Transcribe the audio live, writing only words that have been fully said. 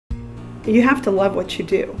you have to love what you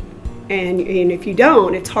do. And if you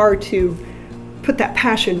don't, it's hard to put that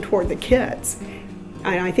passion toward the kids.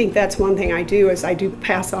 And I think that's one thing I do, is I do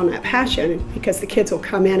pass on that passion, because the kids will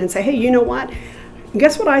come in and say, hey, you know what?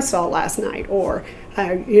 Guess what I saw last night? Or,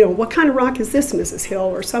 what kind of rock is this, Mrs. Hill?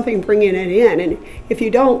 Or something, bringing it in. And if you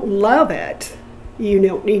don't love it, you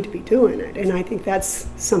don't need to be doing it. And I think that's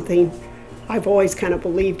something I've always kind of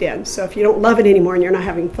believed in. So if you don't love it anymore and you're not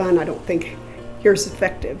having fun, I don't think you're as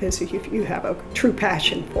effective as if you have a true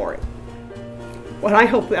passion for it. What I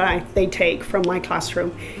hope that they take from my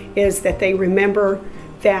classroom is that they remember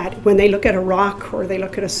that when they look at a rock, or they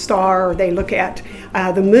look at a star, or they look at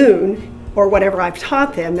the moon, or whatever I've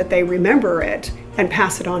taught them, that they remember it and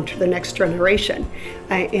pass it on to the next generation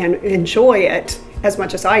and enjoy it as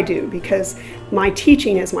much as I do, because my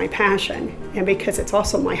teaching is my passion, and because it's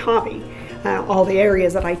also my hobby. All the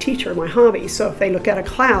areas that I teach are my hobby. So if they look at a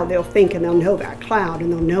cloud, they'll think and they'll know that cloud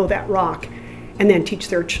and they'll know that rock, and then teach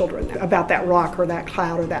their children about that rock or that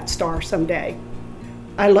cloud or that star someday.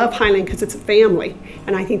 I love Highland because it's a family,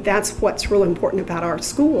 and I think that's what's real important about our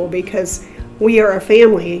school, because we are a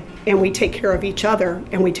family and we take care of each other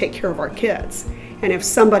and we take care of our kids. And if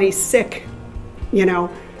somebody's sick,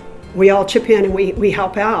 we all chip in and we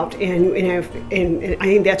help out, and I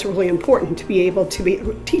think that's really important, to be able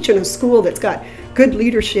to teach in a school that's got good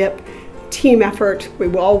leadership, team effort. We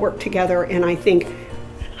will all work together, and I think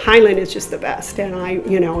Highland is just the best. And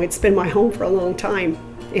it's been my home for a long time,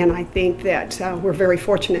 and I think that we're very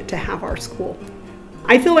fortunate to have our school.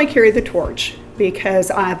 I feel I carry the torch because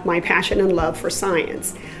I have my passion and love for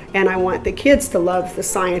science, and I want the kids to love the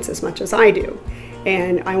science as much as I do.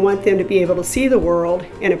 And I want them to be able to see the world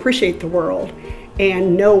and appreciate the world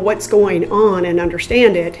and know what's going on and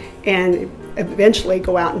understand it, and eventually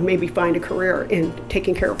go out and maybe find a career in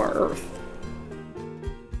taking care of our earth.